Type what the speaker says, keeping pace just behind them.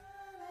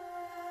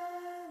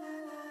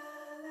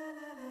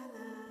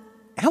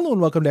Hello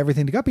and welcome to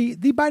Everything to Guppy,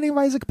 the Binding of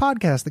Isaac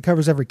podcast that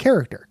covers every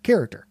character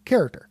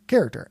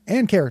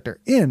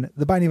in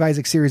the Binding of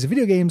Isaac series of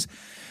video games.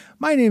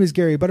 My name is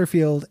Gary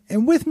Butterfield,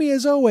 and with me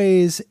as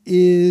always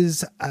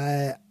is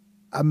a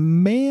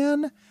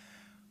man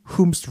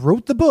who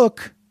wrote the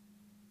book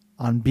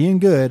on being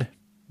good,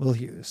 Will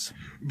Hughes.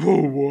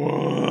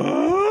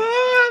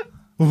 What?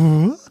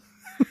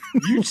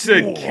 You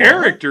said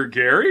character,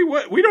 Gary?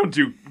 What? We don't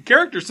do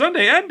Character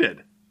Sunday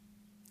ended.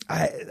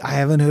 I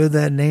haven't heard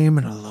that name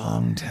in a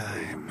long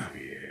time.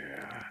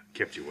 Yeah.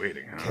 Kept you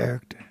waiting, huh?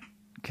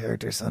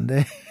 Character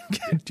Sunday.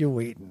 Kept you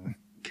waiting.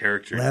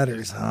 Character.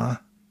 Ladders, huh?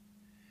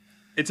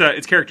 It's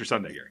Character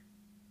Sunday, Gary.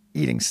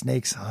 Eating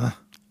snakes, huh?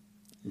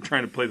 I'm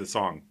trying to play the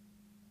song.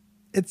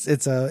 It's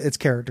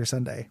Character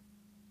Sunday.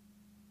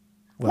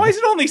 Well, why does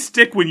it only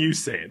stick when you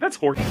say it? That's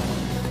horrible.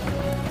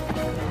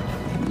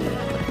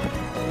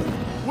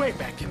 Way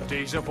back in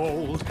days of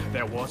old,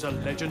 there was a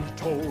legend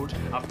told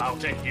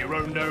about a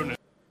hero known as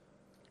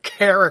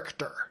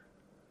Character.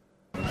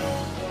 Square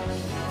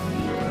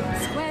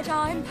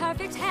jaw and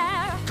perfect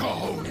hair.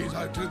 Coyotes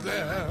out to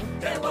there.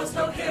 There was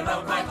no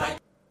hero quite like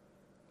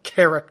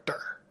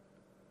Character.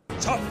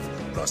 Tough,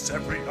 thus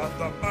every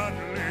other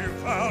manly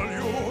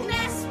value.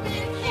 Mess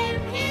with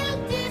him,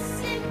 he'll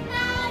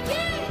disembowel.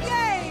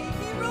 Yay!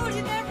 He ruled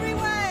in every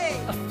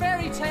way. A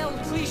fairy tale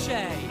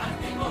cliche.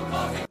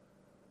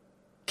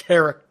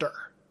 Character.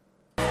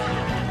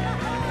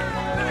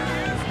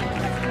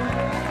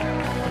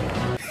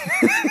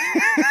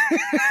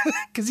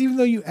 because even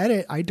though you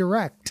edit, I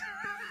direct.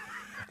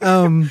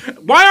 Why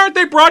aren't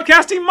they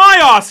broadcasting my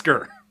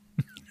Oscar?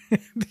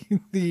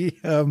 Gary,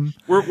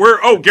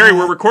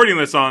 we're recording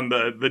this on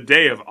the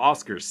day of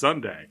Oscar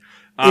Sunday.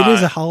 It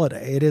is a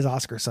holiday. It is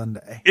Oscar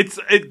Sunday. It's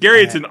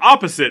an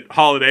opposite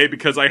holiday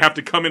because I have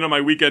to come in on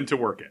my weekend to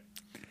work it.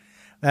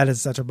 That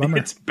is such a bummer.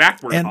 It's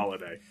backward And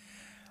holiday.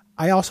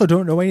 I also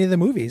don't know any of the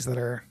movies that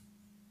are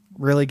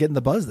really getting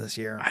the buzz this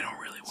year. I don't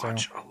really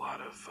watch a lot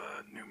of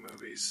new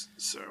movies,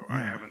 so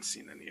I haven't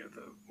seen any of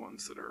the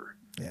ones that are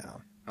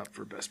up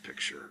for Best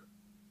Picture.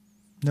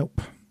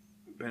 Nope.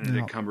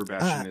 Benedict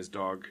Cumberbatch and his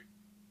dog.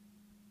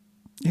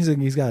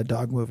 He's got a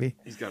dog movie.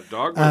 He's got a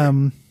dog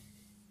movie?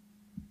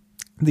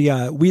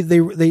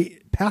 They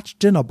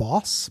patched in a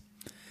boss,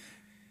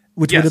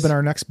 which would have been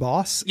our next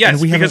boss. Yes,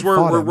 and because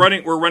we're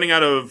running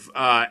out of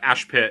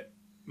Ash Pit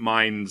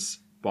Mines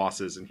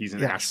bosses, and he's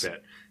in Ash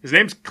Pit. His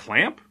name's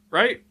Clamp,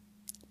 right?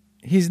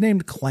 He's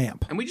named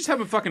Clamp, and we just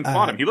haven't fucking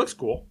fought him. He looks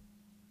cool.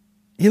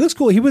 He looks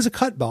cool. He was a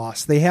cut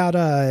boss. They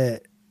had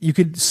you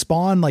could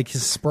spawn like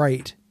his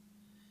sprite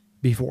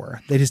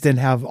before. They just didn't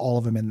have all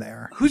of them in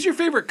there. Who's your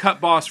favorite cut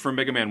boss from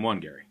Mega Man 1,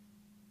 Gary?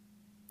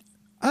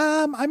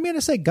 I'm going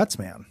to say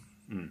Gutsman.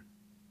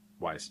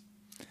 Wise.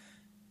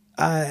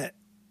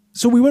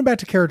 So we went back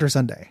to Character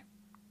Sunday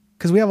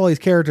because we have all these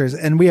characters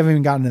and we haven't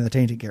even gotten to the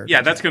tainted characters.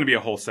 Yeah, that's going to be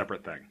a whole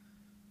separate thing.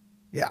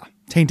 Yeah.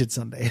 Tainted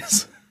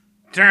Sundays.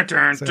 Dun,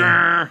 dun,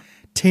 dun.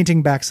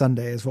 Tainting back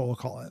Sunday is what we'll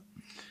call it.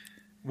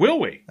 Will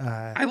we?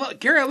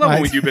 Gary, I love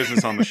when we do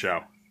business on the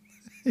show.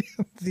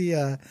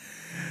 Gary,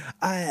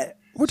 I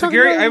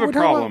have a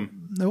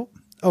problem. Nope.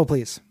 Oh,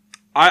 please.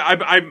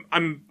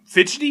 I'm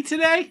fidgety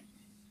today.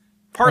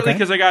 Partly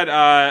because I got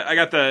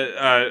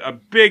a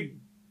big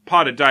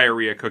pot of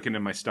diarrhea cooking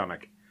in my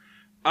stomach.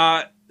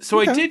 I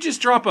did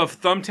just drop a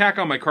thumbtack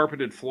on my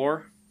carpeted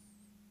floor.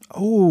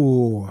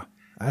 Oh,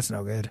 that's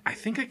no good. I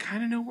think I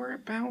kind of know where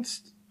it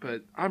bounced,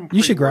 but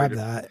You should grab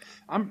that.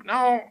 I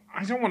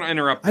don't want to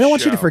interrupt. I don't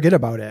want you to forget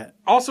about it.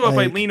 Also, if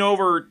I lean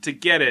over to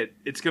get it,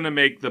 it's going to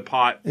make the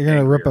pot. You're going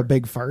to rip a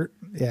big fart.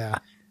 Yeah.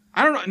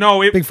 I don't know.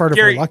 No, big fart if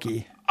we're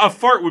lucky. A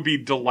fart would be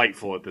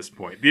delightful at this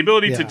point. The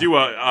ability to do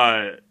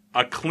a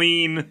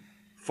clean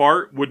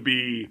fart would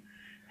be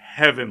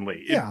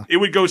heavenly. It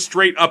would go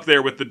straight up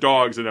there with the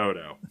dogs and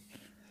Odo.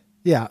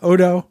 Yeah,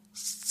 Odo,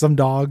 some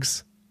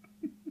dogs,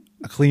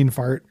 a clean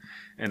fart,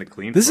 and a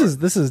clean. This is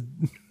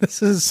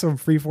some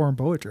freeform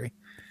poetry.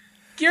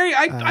 Gary,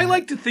 I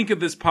like to think of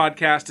this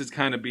podcast as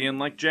kind of being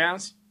like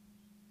jazz.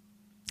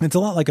 It's a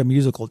lot like a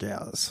musical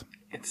jazz.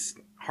 It's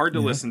hard to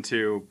listen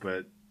to,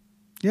 but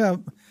yeah,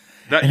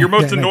 that your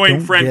most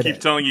annoying friend keeps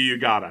telling you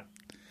gotta.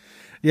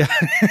 Yeah.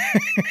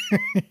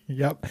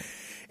 Yep.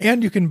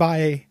 And you can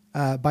buy it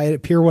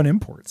at Pier 1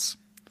 Imports.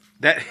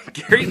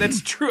 Gary,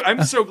 that's true.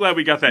 I'm so glad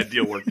we got that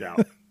deal worked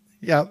out.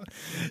 Yep.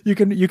 You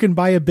can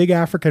buy a big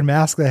African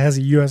mask that has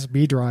a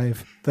USB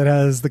drive that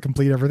has the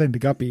complete everything to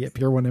Guppy at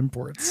Pier 1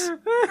 Imports.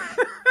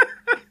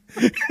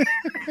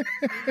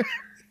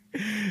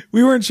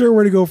 We weren't sure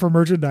where to go for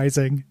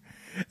merchandising.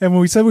 And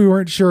when we said we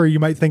weren't sure, you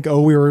might think,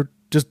 we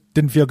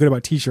didn't feel good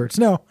about t-shirts.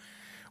 No.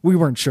 We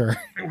weren't sure.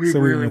 We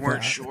really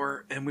weren't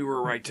sure, and we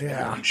were right to be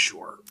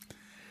unsure.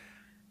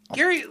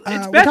 Gary,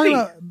 it's Bethany.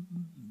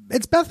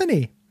 It's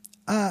Bethany,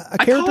 a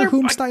character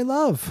whomst I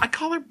love. I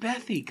call her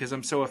Bethy because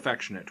I'm so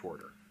affectionate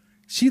toward her.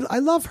 I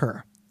love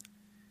her.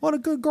 What a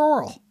good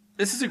girl.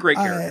 This is a great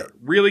character.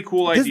 Really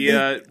cool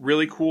idea.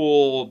 Really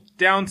cool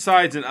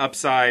downsides and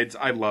upsides.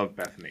 I love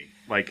Bethany.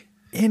 Like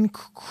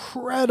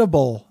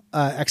incredible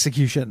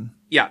execution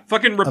Yeah,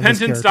 fucking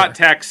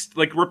repentance.text.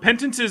 Like,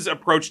 Repentance's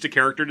approach to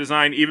character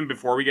design, even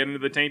before we get into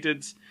the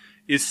Tainteds,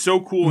 is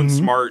so cool and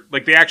smart.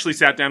 Like, they actually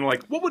sat down and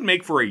like, what would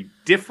make for a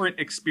different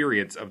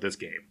experience of this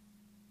game?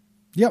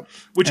 Yep.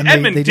 Which And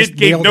Edmund they just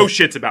gave nailed no it.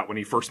 shits about when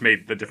he first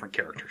made the different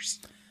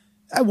characters.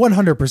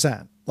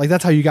 100%. Like,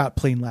 that's how you got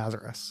plain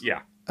Lazarus.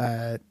 Yeah.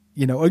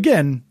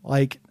 Again,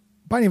 like,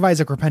 Binding of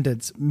Isaac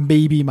Repentance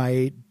may be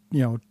my,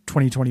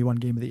 2021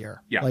 game of the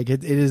year. Yeah. Like,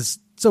 it is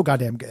so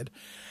goddamn good.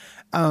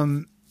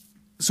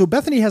 So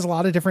Bethany has a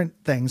lot of different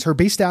things. Her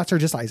base stats are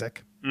just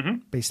Isaac.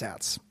 Base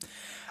stats.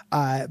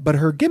 But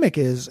her gimmick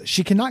is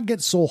she cannot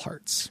get soul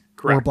hearts or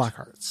Correct. black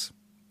hearts.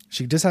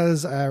 She just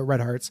has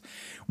red hearts.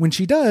 When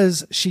she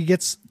does, she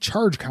gets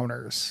charge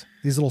counters,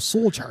 these little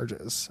soul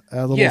charges,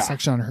 a little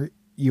section on her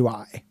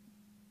UI.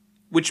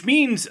 Which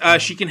means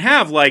she can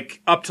have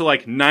like up to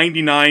like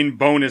 99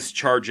 bonus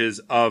charges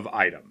of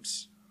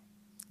items.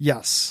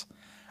 Yes.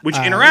 Which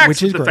interacts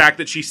which with is the great. fact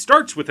that she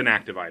starts with an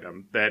active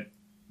item that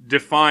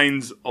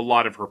defines a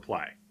lot of her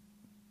play.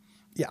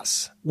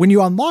 Yes. When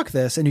you unlock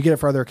this and you get it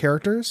for other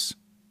characters,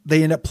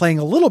 they end up playing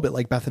a little bit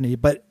like Bethany,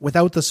 but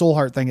without the soul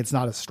heart thing, it's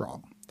not as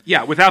strong.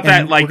 Yeah, without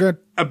And that like we're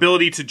gonna-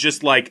 ability to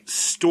just like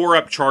store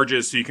up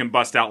charges so you can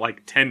bust out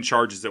like 10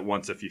 charges at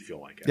once if you feel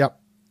like it. Yep.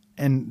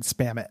 And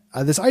spam it.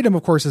 This item,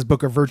 of course, is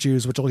Book of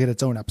Virtues, which will get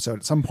its own episode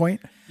at some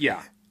point.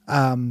 Yeah.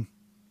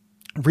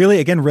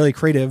 Really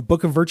creative.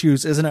 Book of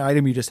Virtues isn't an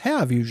item you just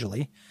have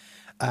usually.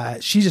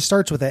 She just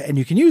starts with it and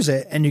you can use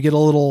it and you get a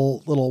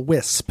little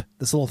wisp,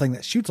 this little thing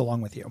that shoots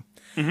along with you,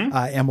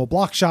 and will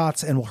block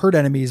shots and will hurt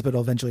enemies, but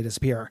it'll eventually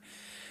disappear.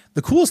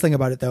 The coolest thing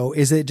about it though,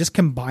 is it just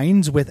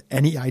combines with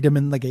any item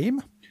in the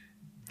game.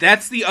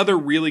 That's the other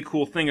really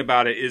cool thing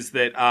about it is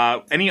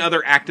that any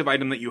other active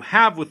item that you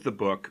have with the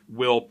book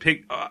will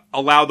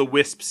allow the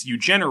wisps you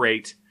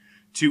generate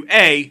to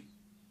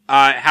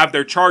have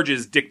their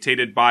charges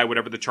dictated by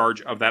whatever the charge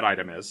of that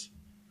item is,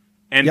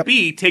 and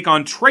B, take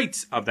on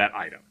traits of that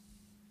item.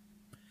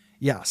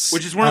 Yes.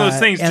 Which is one of those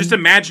things, and just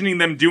imagining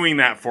them doing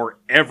that for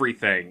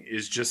everything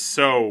is just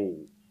so...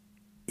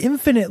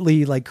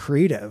 infinitely like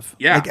creative.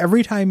 Yeah. Like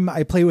every time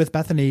I play with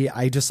Bethany,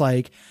 I just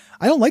like,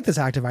 I don't like this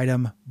active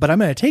item, but I'm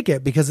going to take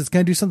it because it's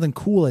going to do something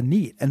cool and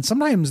neat. And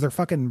sometimes they're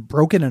fucking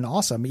broken and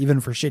awesome, even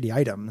for shitty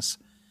items.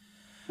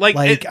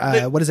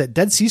 What is it?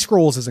 Dead Sea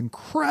Scrolls is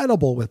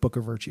incredible with Book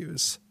of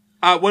Virtues.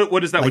 What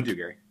does that one do,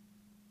 Gary?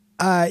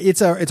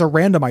 It's a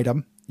random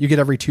item you get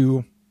every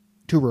two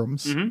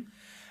rooms.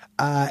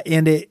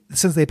 And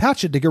since they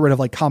patched it to get rid of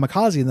like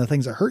kamikaze and the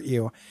things that hurt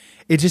you,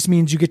 it just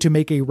means you get to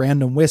make a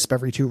random wisp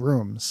every 2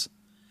 rooms.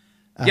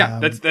 Yeah,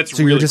 that's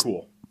so really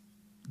cool.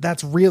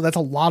 That's real. That's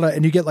a lot of,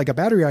 and you get like a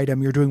battery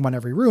item. You're doing one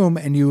every room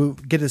and you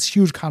get this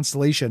huge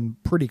constellation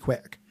pretty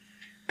quick.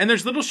 And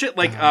there's little shit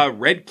like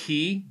Red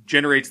Key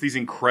generates these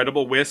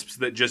incredible wisps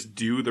that just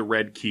do the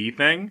Red Key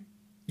thing.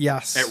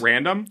 Yes. At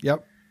random.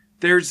 Yep.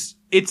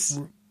 It's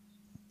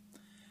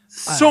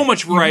so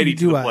much variety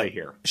to the play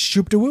here.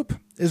 Shoop de Whoop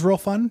is real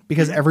fun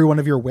because every one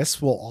of your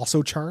wisps will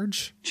also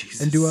charge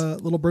and do a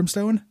little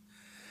brimstone.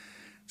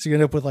 So you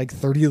end up with like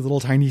 30 little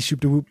tiny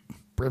Shoop de Whoop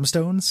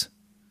brimstones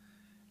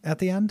at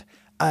the end.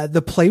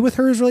 The play with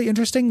her is really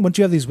interesting. Once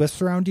you have these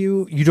wisps around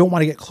you, you don't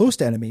want to get close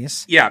to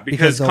enemies. Yeah,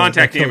 because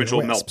contact damage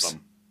will melt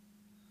them.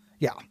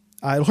 Yeah.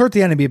 It'll hurt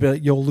the enemy,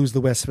 but you'll lose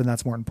the wisp, and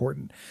that's more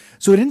important.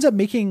 So it ends up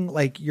making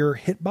like your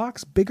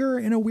hitbox bigger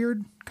in a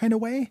weird kind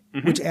of way,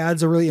 which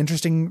adds a really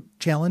interesting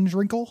challenge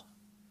wrinkle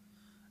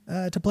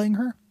to playing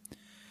her.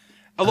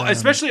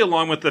 Especially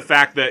along with the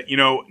fact that,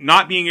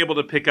 not being able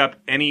to pick up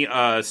any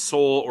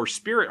soul or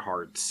spirit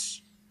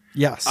hearts.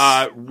 Yes.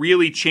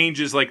 Really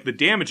changes like the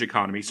damage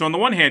economy. So on the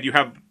one hand,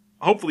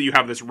 hopefully you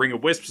have this ring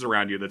of wisps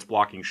around you that's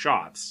blocking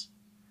shots.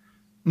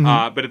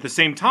 But at the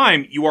same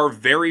time, you are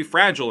very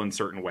fragile in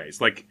certain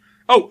ways. Like,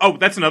 oh,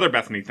 that's another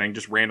Bethany thing.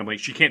 Just randomly,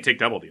 she can't take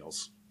double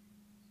deals.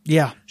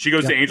 Yeah. She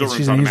goes to angel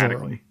rooms an automatically.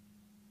 Angel room.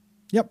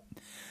 Yep.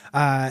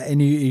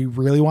 And you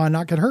really want to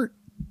not get hurt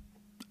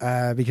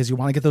because you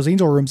want to get those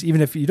angel rooms.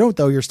 Even if you don't,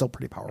 though, you're still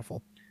pretty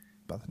powerful,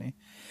 Bethany.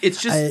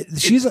 It's just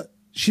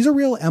she's a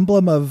real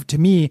emblem of, to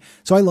me.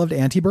 So I loved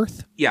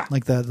Antibirth. Yeah.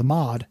 Like the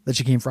mod that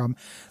she came from.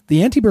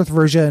 The Antibirth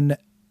version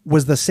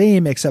was the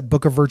same, except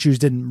Book of Virtues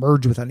didn't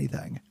merge with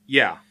anything.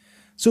 Yeah.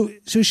 So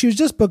she was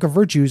just Book of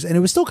Virtues, and it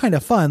was still kind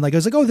of fun. Like I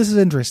was like, oh, this is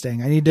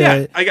interesting. I need to.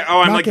 Yeah.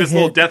 I'm like this hit.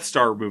 little Death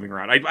Star moving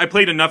around. I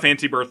played enough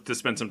Antibirth to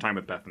spend some time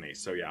with Bethany.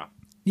 So yeah.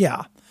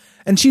 Yeah.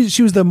 And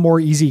she was the more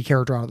easy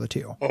character out of the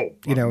two. Oh,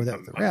 a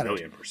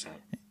 $1,000,000%.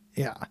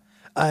 Yeah.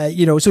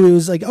 So it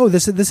was like, oh,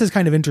 this is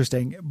kind of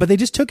interesting, but they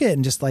just took it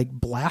and just like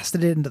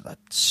blasted it into the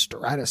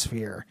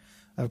stratosphere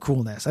of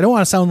coolness. I don't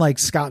want to sound like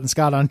Scott and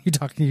Scott on You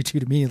Talking You Two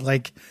to me.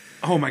 Like,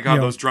 oh my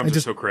God, those drums are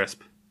so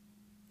crisp.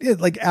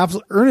 Like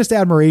earnest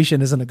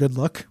admiration isn't a good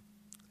look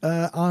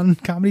on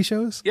comedy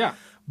shows. Yeah.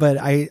 But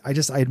I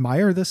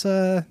admire this,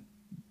 the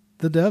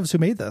devs who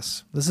made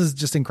this. This is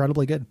just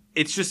incredibly good.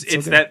 It's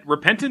that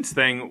repentance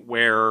thing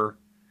where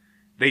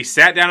they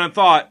sat down and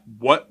thought,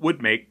 what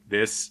would make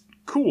this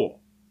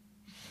cool?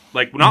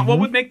 Like, not what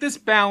would make this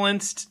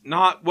balanced,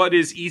 not what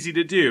is easy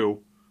to do.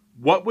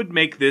 what would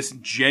make this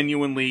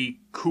genuinely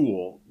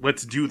cool?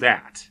 Let's do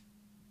that.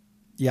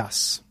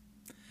 Yes.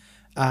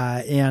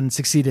 And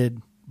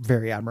succeeded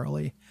very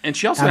admirably. And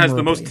she also has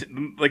the most,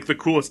 like, the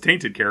coolest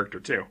tainted character,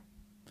 too.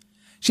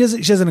 She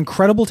has an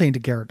incredible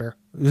tainted character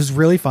who's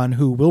really fun,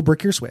 who will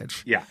brick your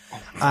Switch. Yeah,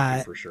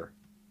 for sure.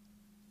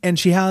 And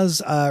she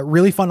has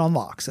really fun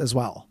unlocks as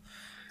well.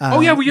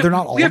 We have to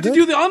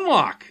do the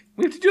unlock.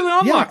 We have to do the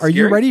unlocks. Yeah, are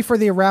you ready for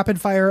the rapid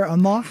fire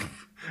unlock?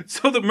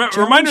 So the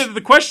reminder that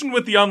the question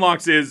with the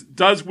unlocks is,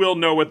 does Will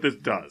know what this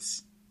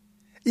does?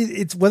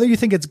 It's whether you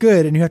think it's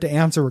good, and you have to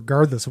answer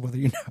regardless of whether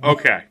you know.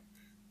 Okay.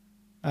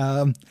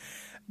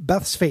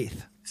 Beth's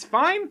Faith. It's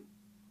fine.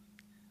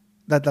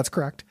 That's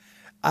correct.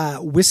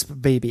 Wisp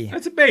Baby.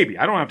 That's a baby.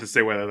 I don't have to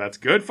say whether that's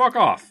good. Fuck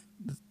off.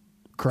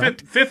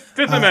 Correct. Fifth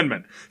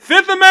Amendment.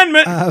 Fifth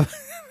Amendment.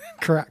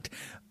 Correct.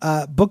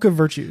 Book of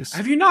Virtues.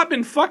 Have you not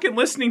been fucking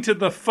listening to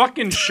the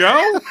fucking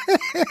show?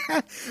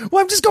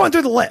 Well, I'm just going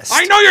through the list.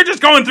 I know you're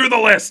just going through the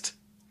list.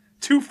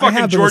 Two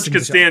fucking George listening to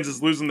the show.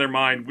 Costanzas losing their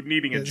mind,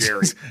 needing a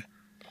Jerry.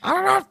 I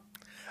don't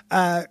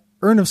know.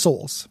 Urn of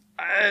Souls.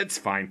 It's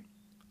fine.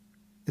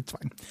 It's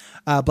fine.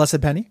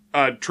 Blessed Penny.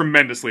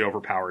 Tremendously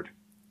overpowered.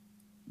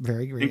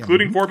 Very great.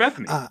 Including for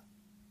Bethany.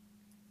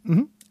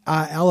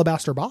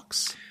 Alabaster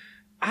Box.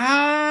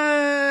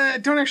 I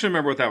don't actually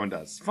remember what that one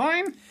does.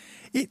 Fine.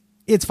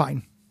 It's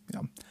fine.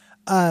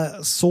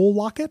 Soul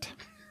Locket.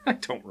 I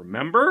don't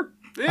remember.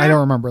 I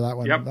don't remember that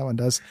one. Yep. That one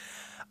does.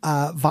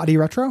 Vadi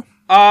Retro.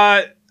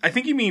 I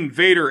think you mean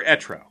Vader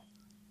Etro.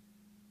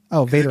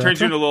 Oh, Vader It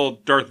turns Retro. you into a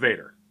little Darth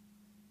Vader.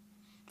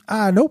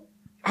 Nope.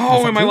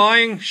 Oh, am I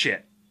lying?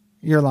 Shit.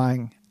 You're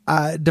lying.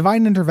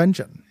 Divine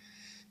Intervention.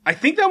 I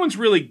think that one's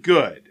really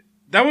good.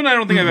 That one I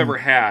don't think I've ever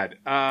had.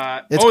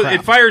 Crap.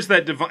 It fires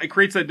that it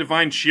creates that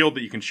divine shield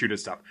that you can shoot at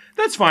stuff.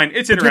 That's fine.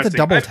 It's You have interesting. to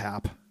double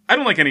tap. I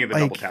don't like any of the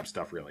double tap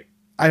stuff really.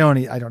 I don't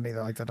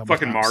either like the double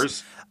Fucking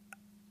taps.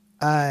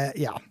 Mars.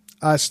 Yeah.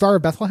 Star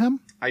of Bethlehem.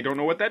 I don't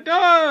know what that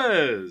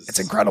does. It's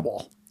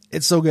incredible.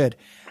 It's so good.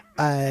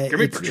 Give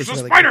me It's pictures of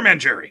really Spider-Man,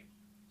 Jerry.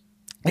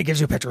 good. It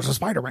gives you pictures of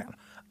Spider-Man.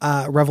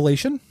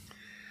 Revelation.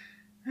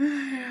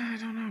 I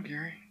don't know,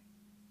 Gary.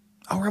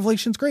 Oh,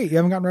 Revelation's great. You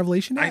haven't gotten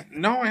Revelation yet?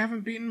 No, I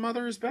haven't beaten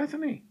Mother as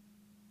Bethany.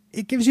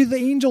 It gives you the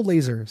angel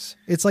lasers.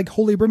 It's like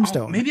Holy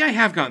Brimstone. Oh, maybe I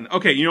have gotten.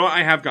 Okay, you know what?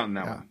 I have gotten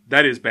that one.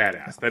 That is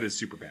badass. That is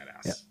super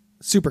badass. Yeah.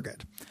 Super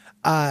good.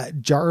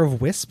 Jar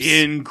of Wisps.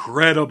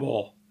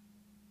 Incredible.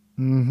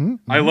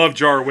 I love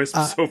Jar of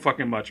Wisps so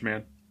fucking much,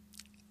 man.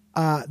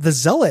 The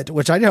Zealot,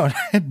 which I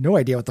had no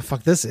idea what the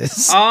fuck this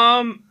is.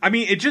 I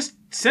mean, it just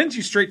sends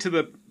you straight to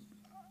the.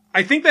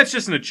 I think that's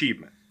just an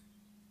achievement.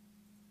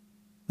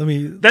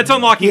 That's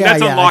unlocking.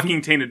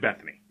 Unlocking Tainted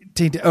Bethany.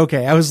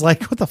 Okay, I was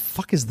like, what the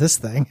fuck is this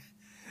thing?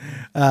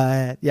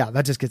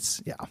 That just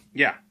gets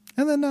Yeah.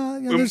 And then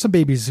there's some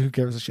babies who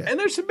gives a shit. And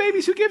there's some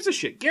babies who gives a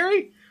shit.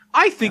 Gary,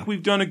 I think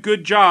we've done a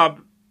good job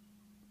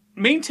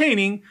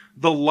maintaining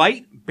the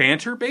light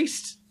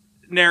banter-based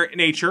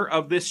nature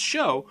of this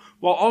show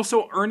while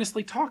also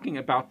earnestly talking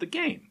about the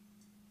game.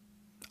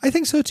 I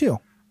think so too.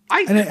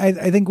 I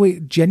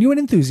think genuine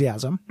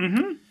enthusiasm,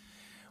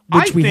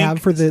 which we have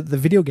for the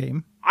video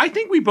game. I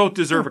think we both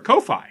deserve a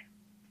Ko-Fi.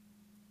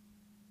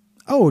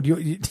 Oh,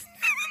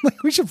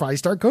 we should probably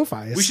start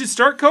Ko-Fis. We should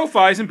start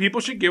Ko-Fis and people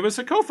should give us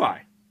a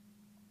Ko-Fi.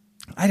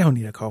 I don't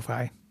need a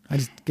Ko-Fi. I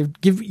just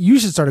you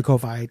should start a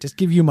Ko-Fi. Just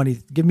give me money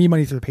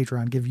through the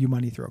Patreon. Give you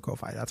money through a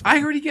Ko-Fi. That's fine.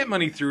 I already get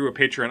money through a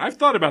Patreon. I've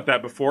thought about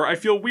that before. I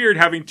feel weird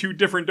having two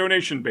different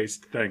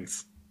donation-based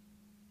things.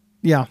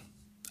 Yeah.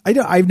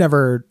 I've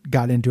never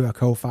got into a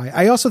Ko-Fi.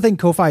 I also think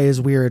Ko-Fi is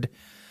weird,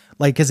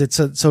 like, because it's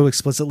so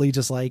explicitly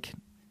just like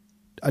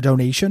a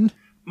donation.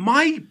 You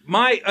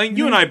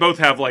and I both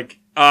have like,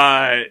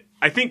 I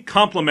think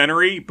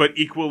complimentary but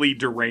equally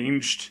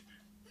deranged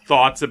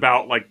thoughts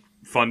about like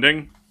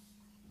funding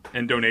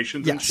and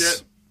donations and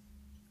shit.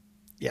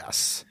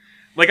 Yes.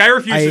 Like I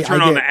refuse to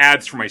turn on the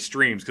ads for my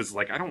streams because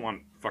like I don't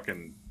want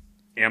fucking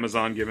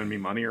Amazon giving me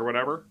money or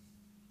whatever.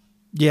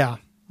 Yeah.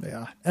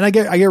 Yeah. And I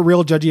get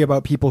real judgy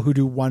about people who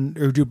do one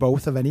or do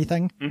both of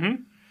anything.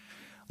 Mm-hmm.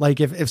 Like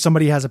if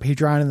somebody has a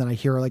Patreon and then I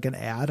hear like an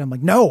ad, I'm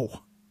like, no.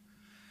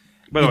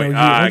 By the way,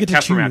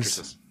 Casper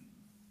mattresses.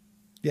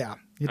 Yeah.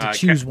 You have to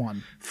choose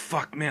one.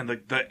 Fuck, man.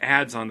 The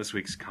ads on this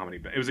week's Comedy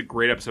Bang. It was a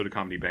great episode of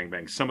Comedy Bang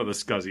Bang. Some of the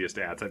scuzziest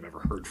ads I've ever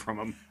heard from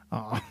them.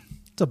 Oh,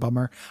 it's a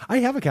bummer. I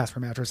have a Casper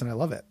mattress and I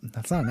love it.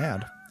 That's not an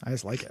ad. I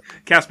just like it.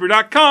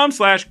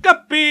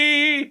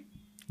 Casper.com/guppy.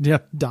 Yeah.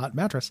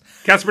 .mattress.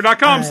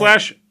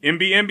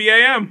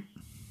 Casper.com/MBMBAM.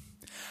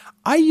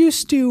 I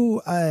used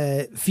to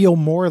feel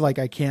more like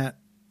I can't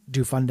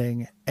do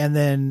funding. And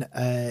then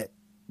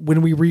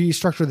when we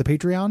restructured the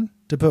Patreon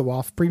to put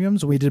WoF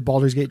premiums, we did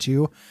Baldur's Gate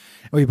 2, and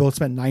we both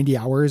spent 90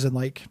 hours in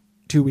like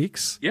 2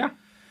 weeks. Yeah.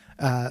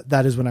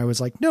 That is when I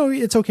was like, no,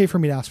 it's okay for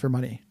me to ask for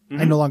money.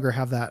 Mm-hmm. I no longer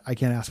have that I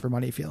can't ask for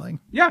money feeling.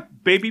 Yeah.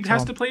 Baby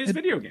has to play his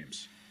video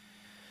games.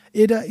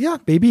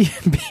 Baby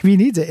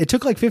needs it. It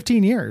took like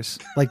 15 years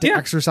to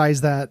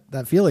exercise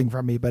that feeling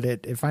from me, but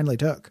it finally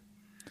took.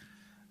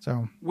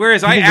 So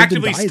whereas I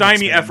actively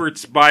stymie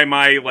efforts by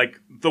my like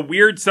the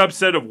weird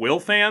subset of Will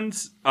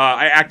fans,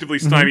 I actively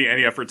stymie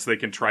any efforts they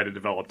can try to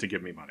develop to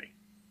give me money.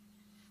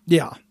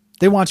 Yeah.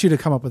 They want you to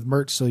come up with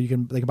merch so they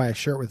can buy a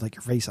shirt with like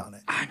your face on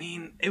it. I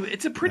mean,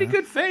 it's a pretty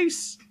good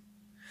face.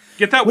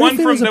 Get that What one if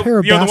it from was a the pair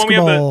of one we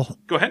have. basketball-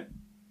 Go ahead.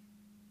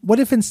 What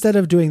if instead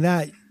of doing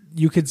that,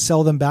 you could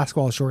sell them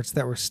basketball shorts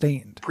that were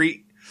stained?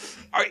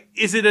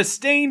 Is it a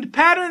stained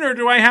pattern, or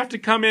do I have to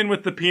come in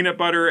with the peanut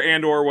butter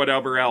and or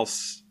whatever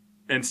else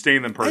and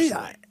stain them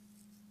personally?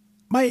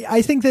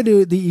 I think that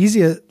the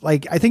easiest,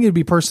 like, I think it'd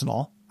be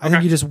personal. I think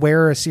Okay. you just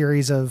wear a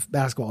series of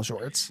basketball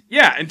shorts.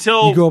 Yeah,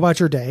 until You go about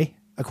your day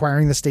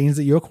acquiring the stains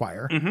that you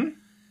acquire. Mm-hmm.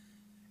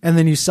 And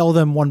then you sell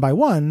them one by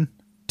one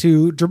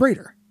to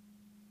Jabrader.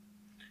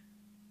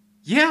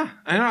 Yeah,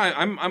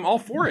 I'm all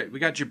for it. We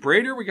got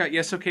Jabrader, we got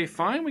Yes Okay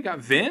Fine, we got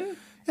Vin.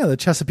 Yeah, the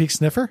Chesapeake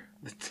Sniffer.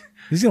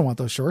 He's going to want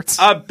those shorts.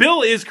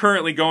 Bill is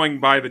currently going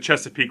by the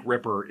Chesapeake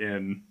Ripper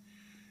in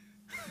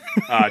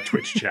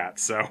Twitch chat,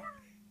 so.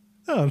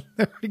 Oh,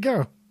 there we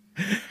go.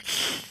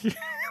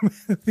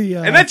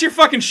 And that's your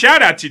fucking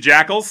shout out to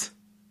Jackals.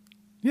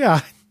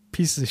 Yeah,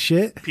 pieces of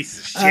shit. Piece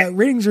of shit.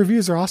 Ratings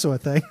reviews are also a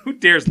thing. Who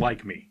dares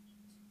like me?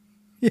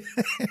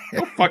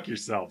 Go fuck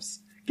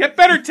yourselves. Get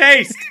better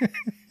taste.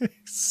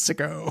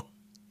 Sicko.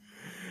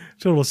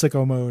 Total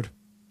sicko mode.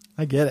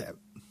 I get it.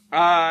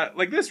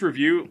 Like this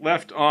review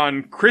left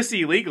on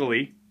Chrissy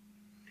Legally.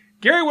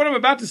 Gary, what I'm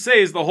about to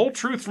say is the whole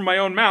truth from my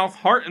own mouth,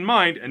 heart, and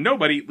mind, and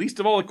nobody, least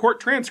of all a court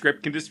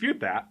transcript, can dispute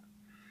that.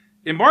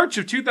 In March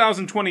of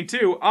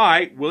 2022,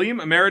 I, William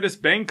Emeritus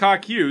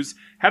Bangkok Hughes,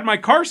 had my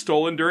car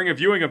stolen during a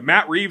viewing of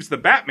Matt Reeves' The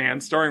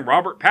Batman starring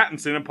Robert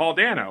Pattinson and Paul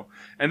Dano,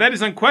 and that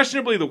is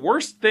unquestionably the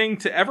worst thing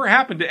to ever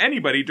happen to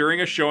anybody during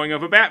a showing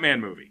of a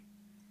Batman movie.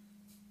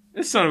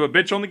 This son of a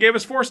bitch only gave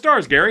us 4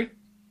 stars, Gary.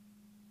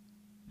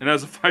 And that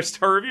was a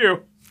 5-star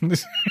review.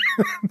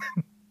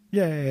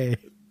 Yay.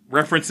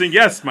 Referencing,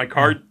 yes, my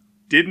car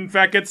did in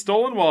fact get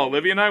stolen while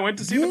Olivia and I went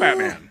to see The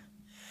Batman.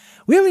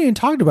 We haven't even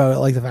talked about it,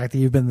 like the fact that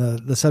you've been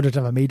the subject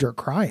of a major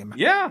crime.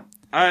 Yeah.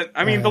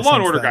 I mean, the Law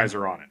and since Order then. guys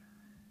are on it.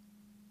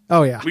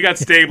 Oh, yeah. We got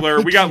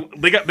Stabler.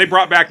 They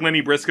brought back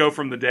Lenny Briscoe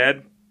from the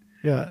dead.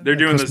 Yeah. They're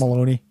doing Chris this-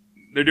 Maloney.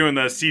 They're doing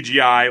the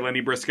CGI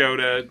Lenny Briscoe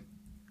to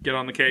get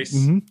on the case.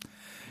 Mm-hmm.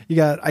 You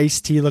got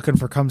Ice-T looking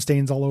for cum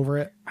stains all over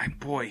it.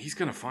 Boy, he's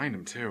going to find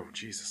him too.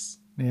 Jesus.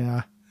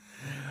 Yeah.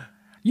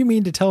 You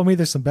mean to tell me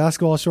there's some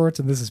basketball shorts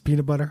and this is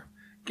peanut butter?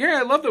 Gary,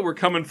 I love that we're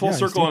coming full Yeah,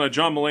 circle on a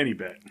John Mulaney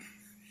bit.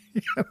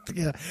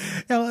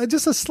 Yeah.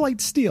 Just a slight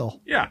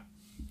steal. Yeah.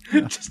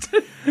 Just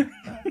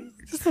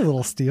a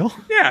little steal.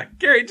 yeah,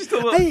 Gary, just a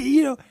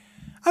little.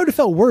 I would have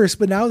felt worse,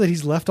 but now that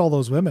he's left all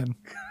those women,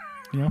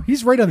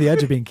 he's right on the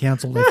edge of being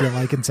canceled, I feel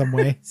like, in some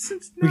way.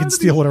 We can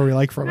steal whatever we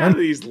like from Now that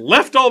him. he's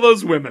left all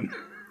those women.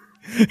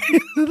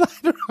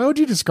 How would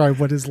you describe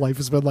what his life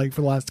has been like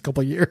for the last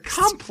couple of years?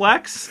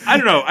 Complex? I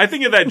don't know. I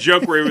think of that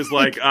joke where he was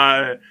like,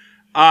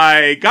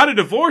 I got a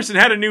divorce and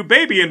had a new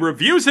baby and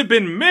reviews have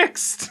been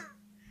mixed.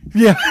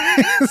 Yeah.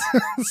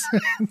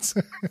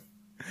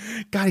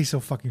 God, he's so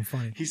fucking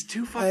funny. He's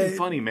too fucking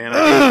funny,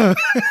 man.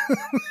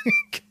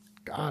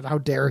 God, how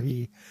dare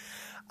he?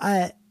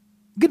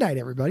 Good night,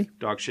 everybody.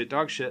 Dog shit,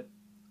 dog shit.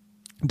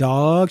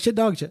 Dog shit,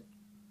 dog shit.